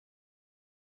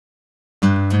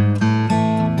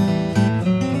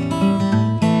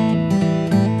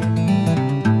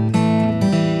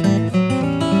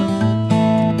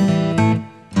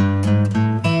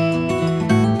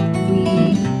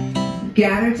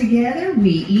gather together,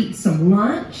 we eat some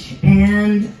lunch,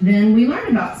 and then we learn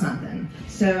about something.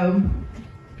 So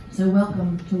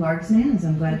welcome to LargsNaz.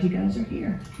 I'm glad you guys are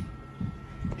here.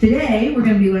 Today we're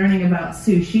going to be learning about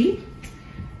sushi,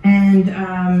 and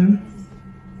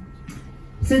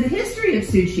so the history of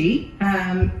sushi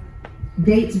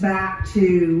dates back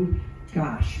to,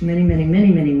 gosh, many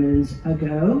moons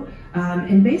ago,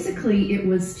 and basically it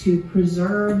was to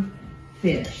preserve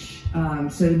fish.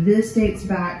 So this dates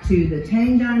back to the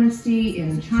Tang Dynasty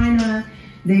in China.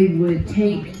 They would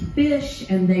take fish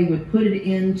and they would put it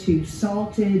into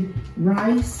salted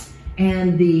rice,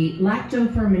 and the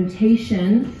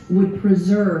lacto-fermentation would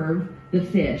preserve the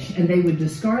fish, and they would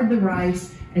discard the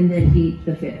rice and then eat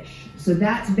the fish. So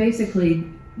that's basically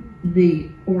the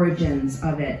origins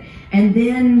of it. And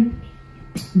then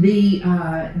the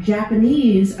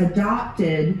Japanese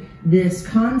adopted this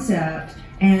concept,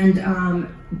 and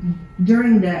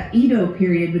during the Edo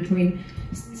period between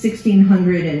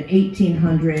 1600 and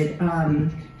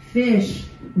 1800, fish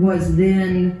was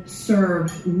then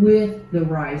served with the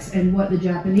rice. And what the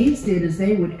Japanese did is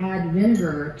they would add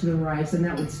vinegar to the rice, and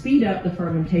that would speed up the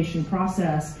fermentation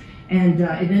process. And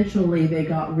eventually they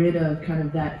got rid of kind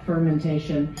of that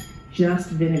fermentation, just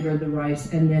vinegared the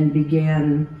rice, and then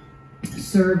began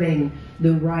serving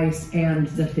the rice and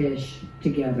the fish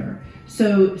together.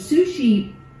 So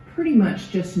sushi pretty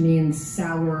much just means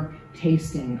sour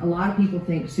tasting. A lot of people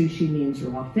think sushi means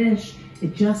raw fish.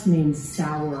 It just means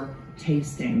sour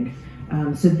tasting.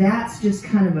 So that's just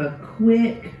kind of a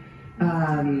quick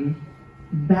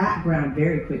background,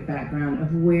 very quick background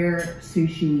of where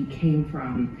sushi came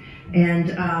from.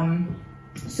 And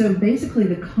so basically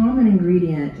the common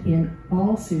ingredient in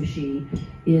all sushi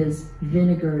is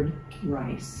vinegared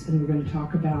rice. And we're going to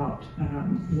talk about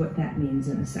what that means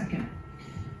in a second.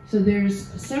 So there's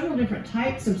several different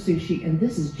types of sushi, and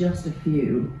this is just a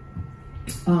few.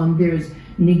 There's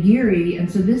nigiri, and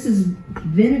so this is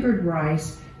vinegared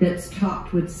rice that's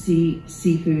topped with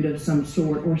seafood of some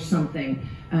sort or something.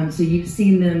 So you've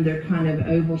seen them, they're kind of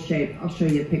oval shaped. I'll show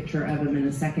you a picture of them in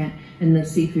a second, and the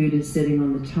seafood is sitting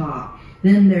on the top.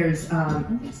 Then there's,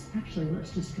 actually,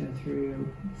 let's just go through,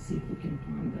 let's see if we can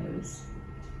find those.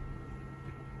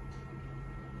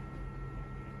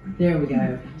 There we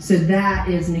go. So that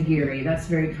is nigiri. That's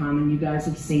very common. You guys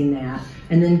have seen that.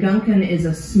 And then gunkan is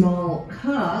a small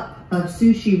cup of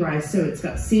sushi rice. So it's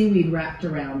got seaweed wrapped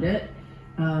around it.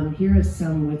 Here is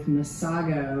some with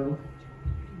masago.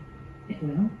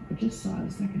 Well, I just saw it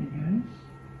a second ago.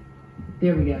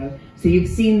 There we go. So you've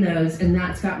seen those, and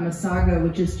that's got masago,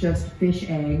 which is just fish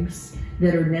eggs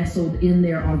that are nestled in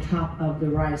there on top of the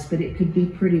rice, but it could be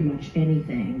pretty much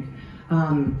anything.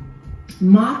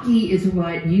 Maki is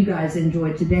what you guys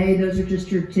enjoy today. Those are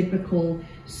just your typical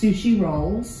sushi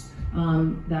rolls.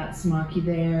 That's maki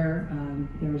there.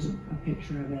 There's a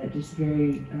picture of it, just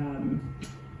very,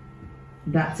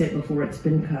 that's it before it's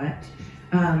been cut.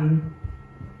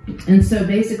 And so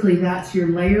basically that's your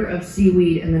layer of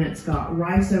seaweed, and then it's got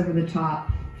rice over the top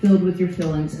filled with your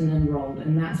fillings and then rolled.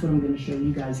 And that's what I'm going to show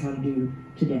you guys how to do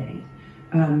today.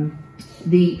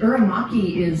 The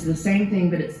uramaki is the same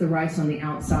thing, but it's the rice on the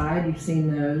outside. You've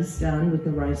seen those done with the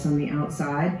rice on the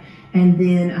outside. And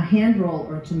then a hand roll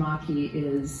or tamaki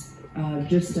is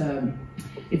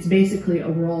it's basically a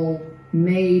roll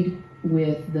made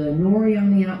with the nori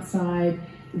on the outside,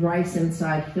 rice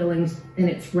inside, fillings, and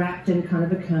it's wrapped in kind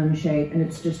of a cone shape, and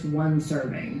it's just one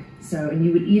serving. So, and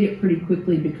you would eat it pretty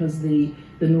quickly because the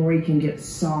nori can get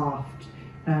soft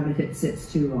if it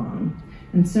sits too long.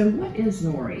 And so what is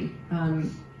nori?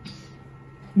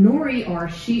 Nori are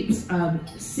sheets of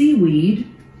seaweed,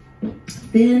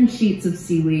 thin sheets of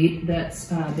seaweed that's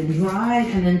been dried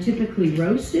and then typically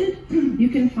roasted. You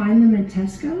can find them in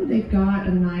Tesco. They've got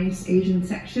a nice Asian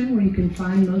section where you can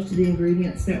find most of the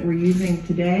ingredients that we're using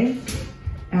today.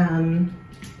 Let me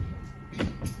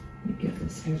get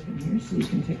this open here so you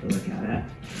can take a look at it.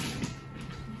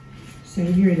 So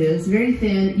here it is, very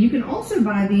thin. You can also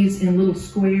buy these in little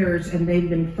squares, and they've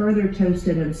been further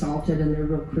toasted and salted, and they're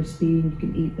real crispy, and you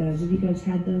can eat those. Have you guys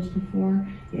had those before?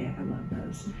 Yeah, I love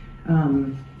those.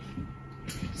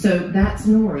 So that's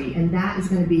nori, and that is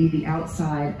going to be the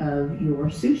outside of your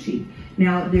sushi.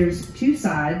 Now, there's two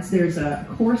sides. There's a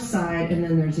coarse side, and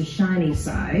then there's a shiny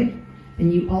side,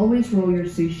 and you always roll your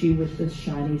sushi with the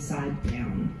shiny side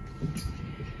down.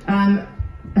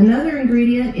 Another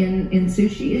ingredient in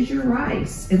sushi is your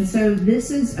rice. And so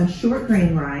this is a short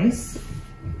grain rice.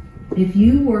 If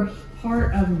you were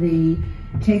part of the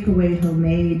takeaway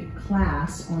homemade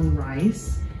class on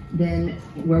rice, than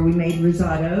where we made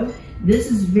risotto.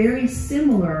 This is very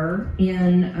similar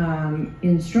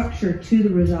in structure to the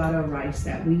risotto rice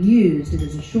that we used. It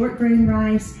is a short grain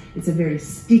rice. It's a very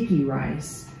sticky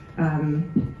rice.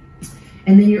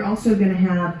 And then you're also going to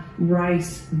have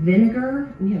rice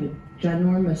vinegar. We have a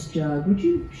ginormous jug. Would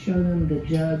you show them the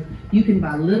jug? You can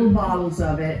buy little bottles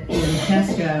of it in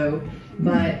Tesco,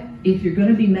 but if you're going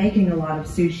to be making a lot of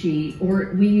sushi,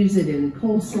 or we use it in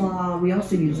coleslaw, we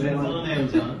also use it on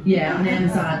Amazon. Yeah, on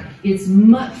Amazon. It's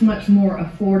much, much more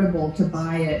affordable to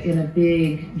buy it in a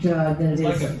big jug than it is.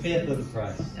 It's like a fifth of the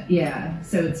price. Yeah,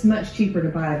 so it's much cheaper to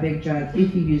buy a big jug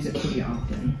if you use it pretty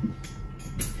often.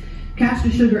 Caster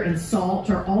sugar and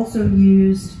salt are also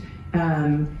used,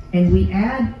 and we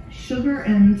add sugar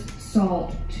and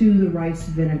salt to the rice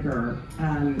vinegar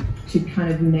to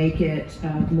kind of make it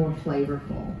more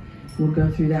flavorful. We'll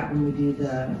go through that when we do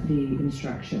the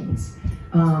instructions.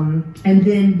 And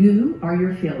then gu are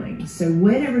your fillings. So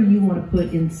whatever you want to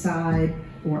put inside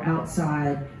or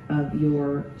outside of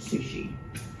your sushi.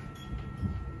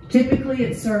 Typically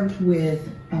it's served with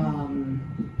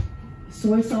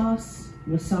soy sauce,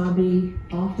 wasabi.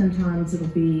 Oftentimes it'll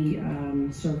be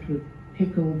served with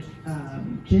pickled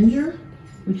ginger,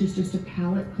 which is just a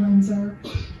palate cleanser.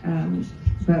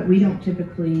 But we don't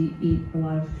typically eat a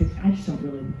lot of I just don't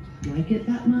really like it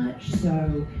that much.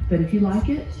 So, but if you like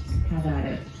it, have at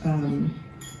it.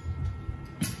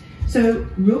 So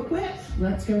real quick,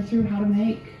 let's go through how to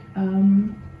make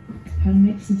some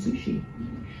sushi.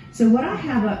 So what I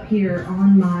have up here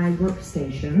on my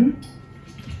workstation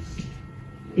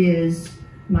is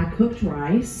my cooked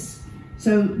rice.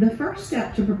 So the first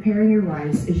step to preparing your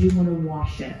rice is you want to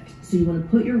wash it. So you want to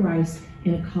put your rice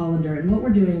in a colander, and what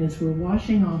we're doing is we're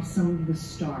washing off some of the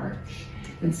starch.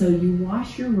 And so you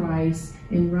wash your rice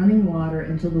in running water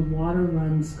until the water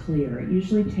runs clear. It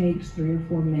usually takes 3 or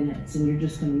 4 minutes, and you're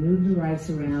just going to move the rice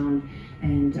around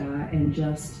and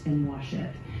wash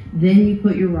it. Then you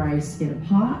put your rice in a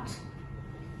pot,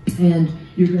 and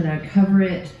you're going to cover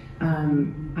it.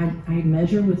 I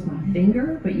measure with my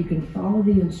finger, but you can follow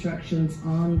the instructions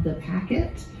on the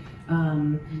packet.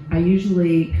 I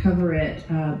usually cover it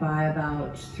by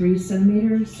about 3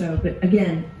 centimeters. So, but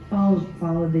again,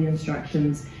 follow the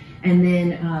instructions, and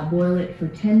then boil it for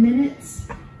 10 minutes.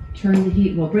 Turn the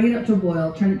heat, well, bring it up to a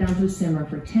boil, turn it down to a simmer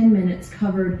for 10 minutes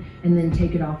covered, and then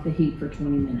take it off the heat for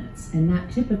 20 minutes. And that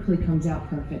typically comes out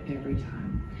perfect every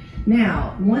time.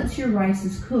 Now, once your rice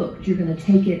is cooked, you're going to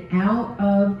take it out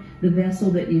of the vessel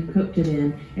that you've cooked it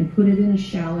in and put it in a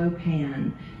shallow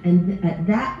pan. And at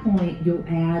that point, you'll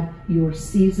add your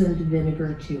seasoned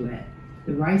vinegar to it.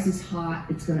 The rice is hot,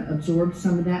 it's going to absorb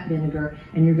some of that vinegar,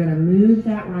 and you're going to move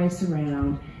that rice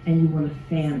around, and you want to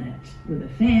fan it with a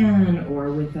fan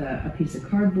or with a piece of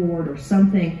cardboard or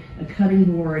something, a cutting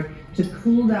board, to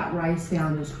cool that rice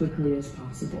down as quickly as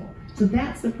possible. So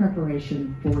that's the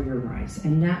preparation for your rice,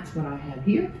 and that's what I have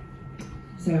here.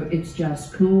 So it's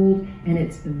just cooled, and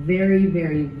it's very,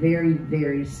 very, very,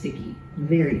 very sticky,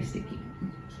 very sticky.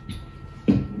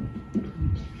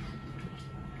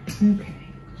 Okay.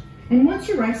 And once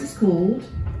your rice is cooled,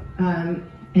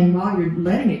 and while you're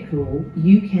letting it cool,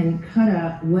 you can cut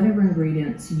up whatever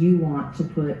ingredients you want to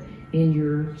put in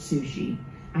your sushi.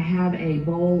 I have a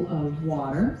bowl of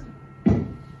water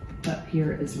up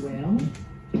here as well.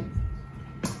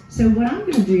 So what I'm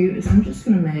going to do is I'm just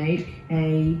going to make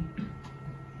a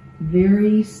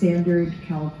very standard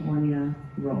California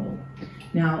roll.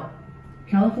 Now,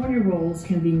 California rolls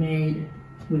can be made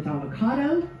with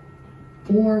avocado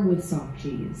or with soft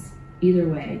cheese. Either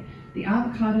way. The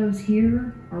avocados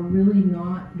here are really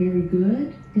not very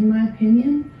good, in my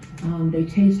opinion. They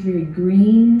taste very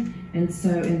green, and so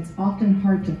it's often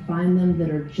hard to find them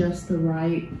that are just the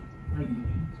right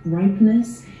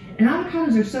ripeness. And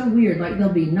avocados are so weird, like they'll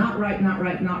be not ripe, not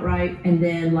ripe, not ripe, and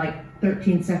then like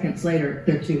 13 seconds later,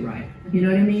 they're too ripe. You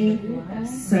know what I mean?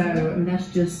 So that's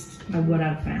just what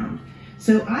I've found.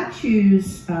 So I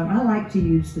choose, I like to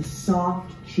use the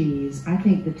soft cheese. I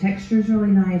think the texture is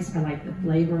really nice. I like the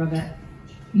flavor of it.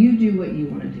 You do what you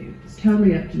want to do. It's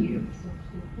totally up to you.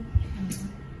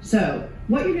 So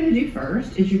what you're going to do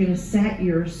first is you're going to set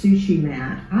your sushi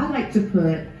mat. I like to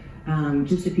put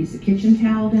just a piece of kitchen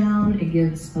towel down. It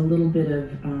gives a little bit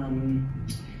of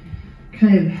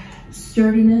kind of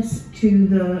sturdiness to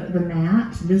the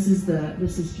mat. This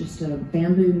is just a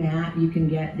bamboo mat. You can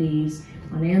get these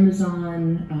on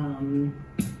Amazon.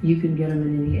 You can get them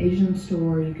in any Asian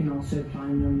store. You can also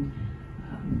find them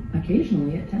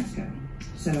occasionally at Tesco.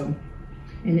 So,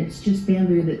 and it's just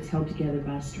bamboo that's held together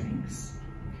by strings.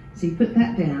 So you put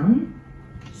that down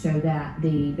so that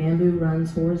the bamboo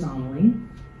runs horizontally.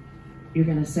 You're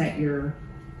going to set your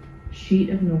sheet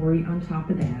of nori on top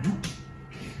of that.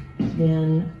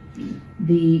 Then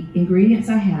the ingredients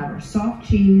I have are soft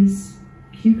cheese,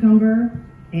 cucumber,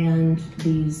 and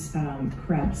these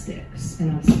crab sticks.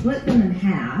 And I've split them in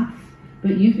half,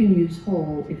 but you can use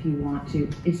whole if you want to.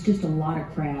 It's just a lot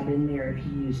of crab in there if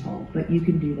you use whole, but you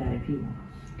can do that if you want.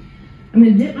 I'm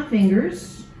gonna dip my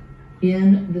fingers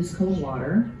in this cold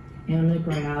water, and I'm gonna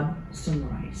grab some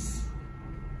rice.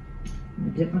 I'm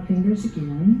gonna dip my fingers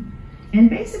again. And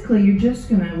basically you're just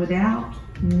gonna, without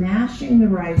mashing the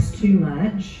rice too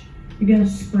much, you're gonna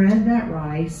spread that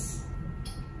rice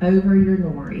over your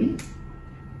nori.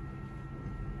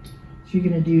 So you're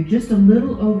gonna do just a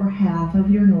little over half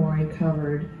of your nori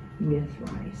covered with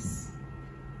rice.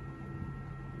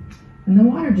 And the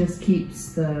water just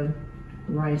keeps the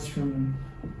rice from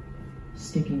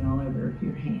sticking all over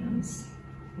your hands.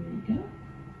 There you go.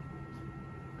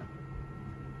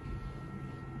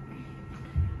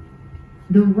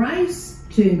 The rice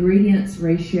to ingredients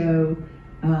ratio,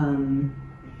 I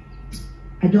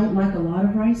don't like a lot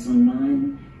of rice on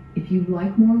mine. If you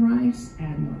like more rice,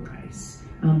 add more rice.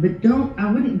 But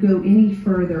I wouldn't go any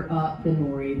further up the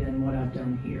nori than what I've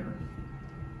done here.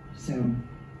 So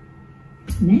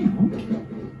now,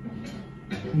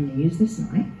 I'm gonna use this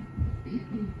knife,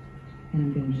 and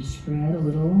I'm gonna just spread a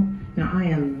little. Now I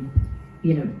am,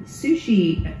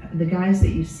 sushi, the guys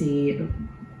that you see,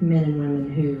 men and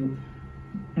women who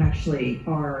actually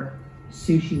are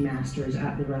sushi masters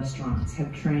at the restaurants,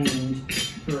 have trained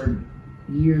for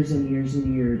years and years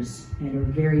and years and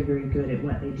are very, very good at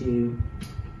what they do.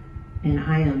 And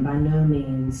I am by no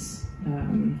means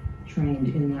trained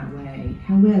in that way.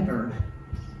 However,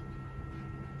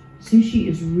 sushi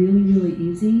is really, really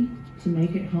easy to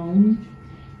make at home,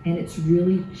 and it's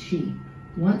really cheap.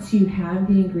 Once you have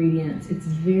the ingredients, it's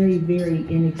very, very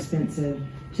inexpensive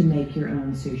to make your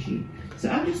own sushi. So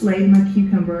I've just laid my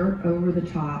cucumber over the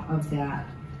top of that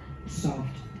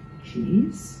soft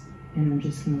cheese, and I'm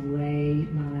just gonna lay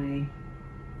my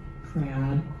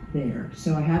crab there.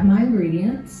 So I have my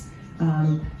ingredients.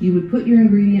 You would put your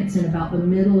ingredients in about the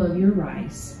middle of your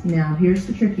rice. Now here's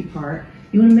the tricky part.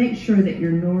 You wanna make sure that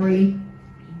your nori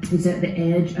is at the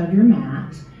edge of your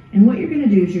mat. And what you're gonna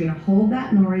do is you're gonna hold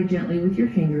that nori gently with your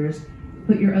fingers,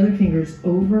 put your other fingers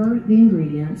over the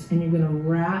ingredients, and you're gonna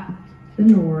wrap the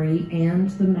nori and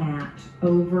the mat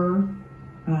over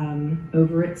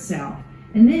itself.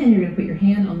 And then you're gonna put your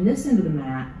hand on this end of the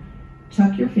mat,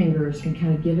 tuck your fingers and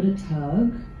kind of give it a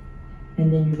tug,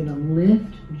 and then you're gonna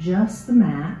lift just the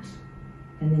mat,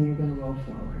 and then you're gonna roll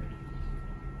forward.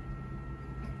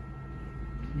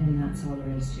 And that's all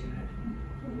there is to it.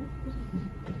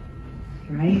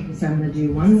 Right? So I'm gonna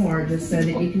do one more just so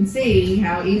that you can see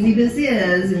how easy this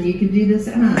is, and you can do this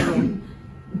at home.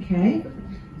 Okay?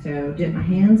 So dip my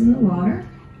hands in the water.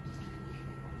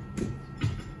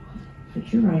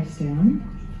 Put your rice down.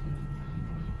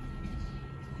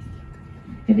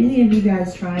 Have any of you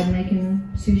guys tried making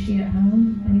sushi at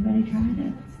home? Anybody tried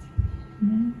it?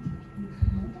 No?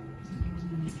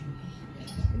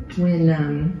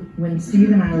 When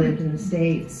Steve and I lived in the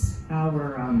States,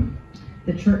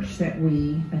 the church that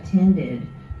we attended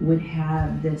would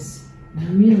have this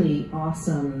really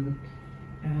awesome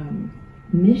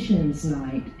missions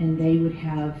night, and they would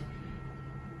have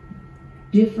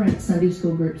different Sunday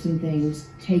school groups and things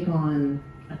take on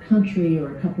a country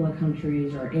or a couple of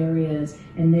countries or areas,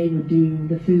 and they would do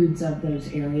the foods of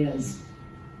those areas.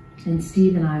 And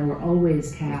Steve and I were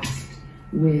always tasked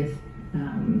with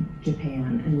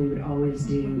Japan, and we would always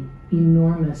do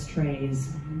enormous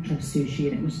trays of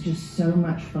sushi, and it was just so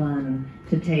much fun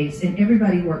to taste. And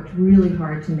everybody worked really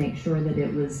hard to make sure that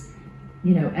it was,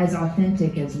 as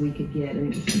authentic as we could get,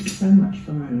 and it was just so much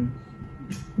fun.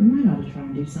 We might ought to try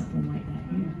and do something like that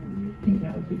here. I think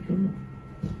that would be cool.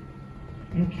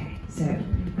 Okay, so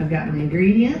I've got my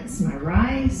ingredients, my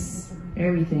rice,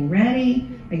 everything ready.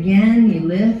 Again, you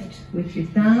lift with your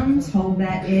thumbs, hold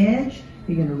that edge.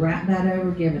 You're gonna wrap that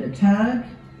over, give it a tug,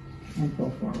 and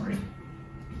pull forward.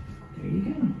 There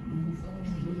you go.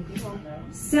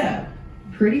 So,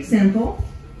 pretty simple.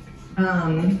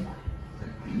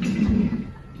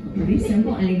 Pretty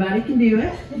simple, anybody can do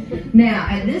it. Now,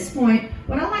 at this point,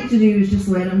 what I like to do is just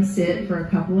let them sit for a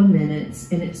couple of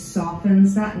minutes, and it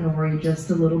softens that nori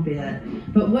just a little bit.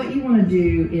 But what you want to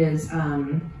do is,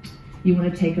 you want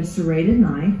to take a serrated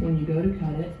knife when you go to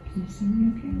cut it. Can you see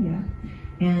me okay? Yeah.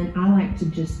 And I like to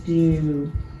just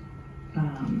do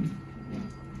kind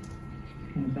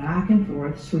of back and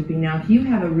forth, sweeping. Now, if you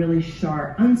have a really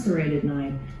sharp, unserrated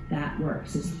knife, that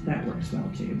works well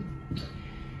too.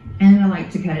 And I like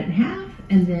to cut it in half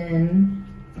and then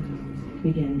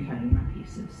begin cutting my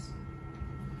pieces.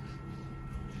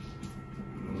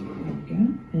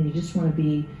 And you just want to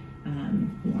be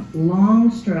you want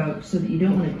long strokes so that you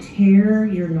don't want to tear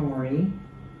your nori.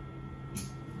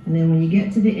 And then when you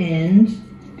get to the end,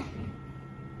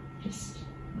 just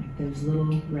like those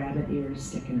little rabbit ears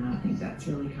sticking out. I think that's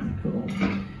really kind of cool.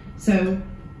 So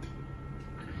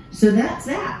that's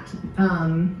that.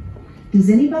 Does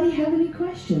anybody have any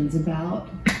questions about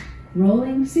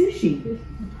rolling sushi?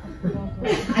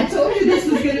 I told you this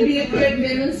was going to be a quick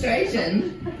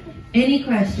demonstration. Any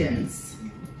questions?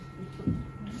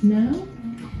 No?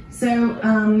 So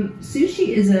sushi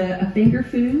is a finger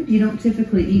food. You don't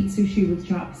typically eat sushi with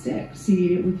chopsticks. You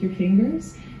eat it with your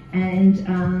fingers. And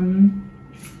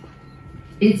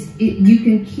you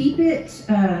can keep it,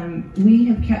 we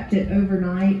have kept it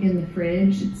overnight in the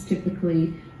fridge. It's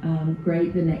typically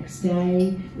great the next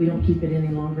day. We don't keep it any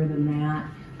longer than that.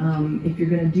 If you're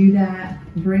going to do that,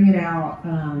 bring it out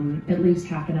at least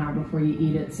half an hour before you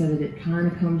eat it so that it kind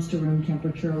of comes to room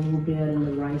temperature a little bit and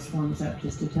the rice warms up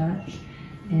just a touch.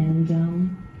 And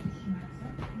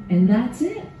that's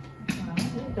it.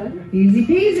 Easy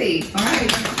peasy. All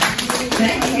right.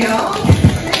 Thank y'all.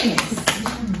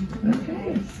 Thanks.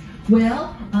 Okay.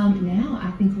 Well, now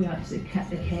I think we ought to cut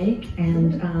the cake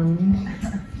and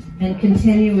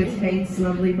continue with Faith's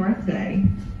lovely birthday.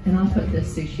 And I'll put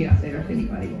this sushi out there if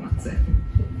anybody wants it.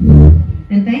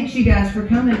 And thanks you guys for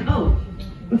coming. Oh,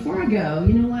 before I go,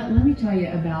 you know what? Let me tell you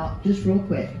about, just real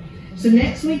quick. So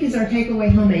next week is our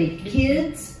Takeaway Homemade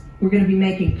Kids. We're going to be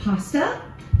making pasta.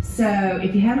 So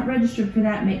if you haven't registered for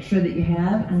that, make sure that you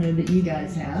have. I know that you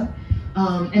guys have.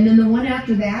 And then the one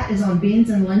after that is on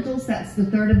beans and lentils. That's the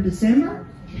 3rd of December.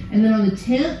 And then on the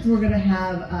 10th, we're going to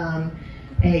have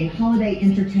a holiday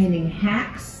entertaining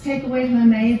hacks takeaway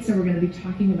homemade. So we're going to be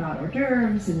talking about hors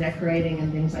d'oeuvres and decorating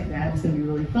and things like that. It's going to be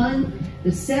really fun. The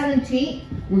 17th,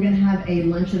 we're going to have a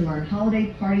lunch and learn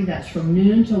holiday party. That's from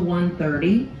noon to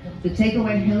 1:30. The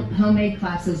takeaway homemade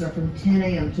classes are from 10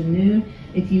 a.m. to noon.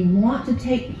 If you want to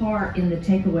take part in the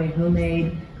takeaway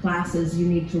homemade classes, you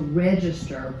need to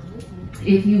register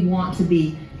if you want to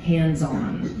be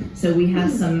hands-on. So we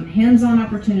have some hands-on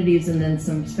opportunities and then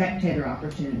some spectator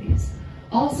opportunities.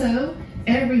 Also,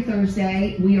 every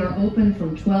Thursday, we are open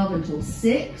from 12 until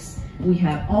 6. We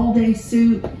have all-day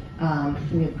soup.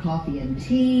 We have coffee and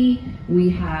tea. We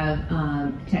have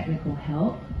technical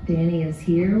help. Danny is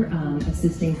here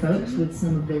assisting folks with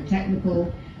some of their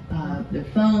technical, their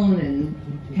phone and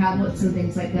tablets and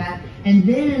things like that. And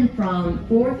then from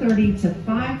 4:30 to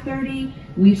 5:30,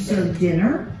 we serve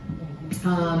dinner.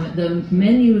 The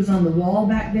menu is on the wall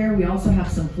back there. We also have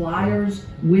some flyers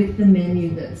with the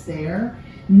menu that's there.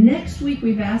 Next week,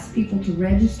 we've asked people to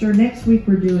register. Next week,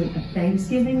 we're doing a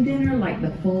Thanksgiving dinner, like the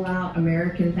full-out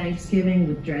American Thanksgiving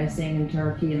with dressing and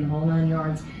turkey and the whole 9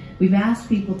 yards. We've asked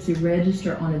people to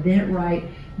register on Eventbrite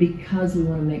because we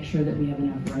want to make sure that we have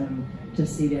enough room to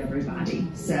seat everybody.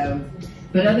 So,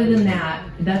 but other than that,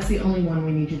 that's the only one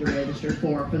we need you to register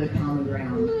for the Common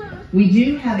Ground. We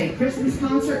do have a Christmas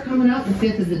concert coming up the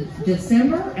 5th of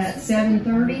December at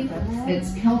 7:30.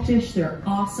 It's Celtish. They're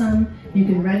awesome. You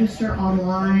can register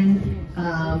online.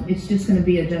 It's just going to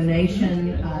be a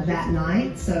donation that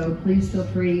night, so please feel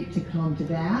free to come to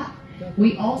that.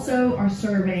 We also are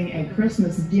serving a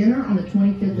Christmas dinner on the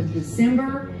 25th of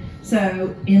December.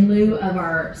 So in lieu of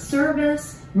our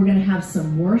service, we're going to have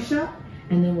some worship,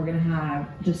 and then we're going to have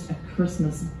just a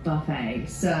Christmas buffet.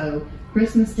 So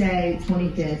Christmas Day,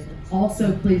 25th.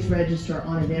 Also, please register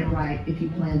on Eventbrite if you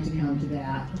plan to come to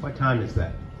that. What time is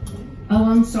that? Oh,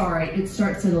 I'm sorry. It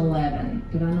starts at 11.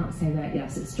 Did I not say that?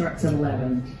 Yes, it starts at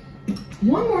 11.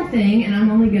 One more thing, and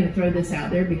I'm only going to throw this out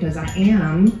there because I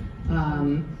am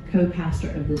co-pastor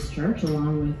of this church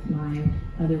along with my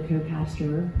other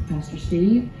co-pastor, Pastor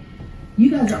Steve.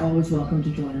 You guys are always welcome to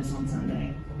join us on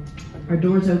Sunday. Our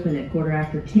doors open at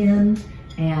 10:15,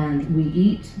 and we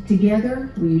eat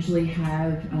together. We usually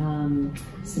have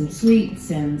some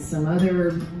sweets and some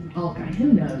other,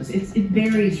 who knows? It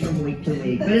varies from week to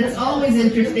week, but it's always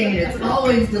interesting and it's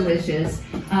always delicious.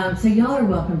 So y'all are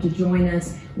welcome to join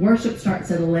us. Worship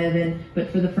starts at 11, but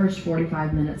for the first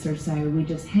 45 minutes or so, we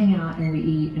just hang out and we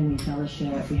eat and we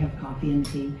fellowship. We have coffee and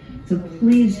tea. So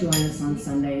please join us on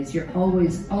Sundays. You're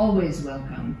always, always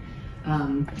welcome.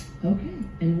 Okay,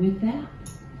 and with that,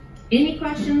 any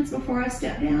questions before I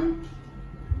step down?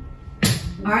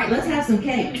 All right, let's have some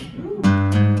cake.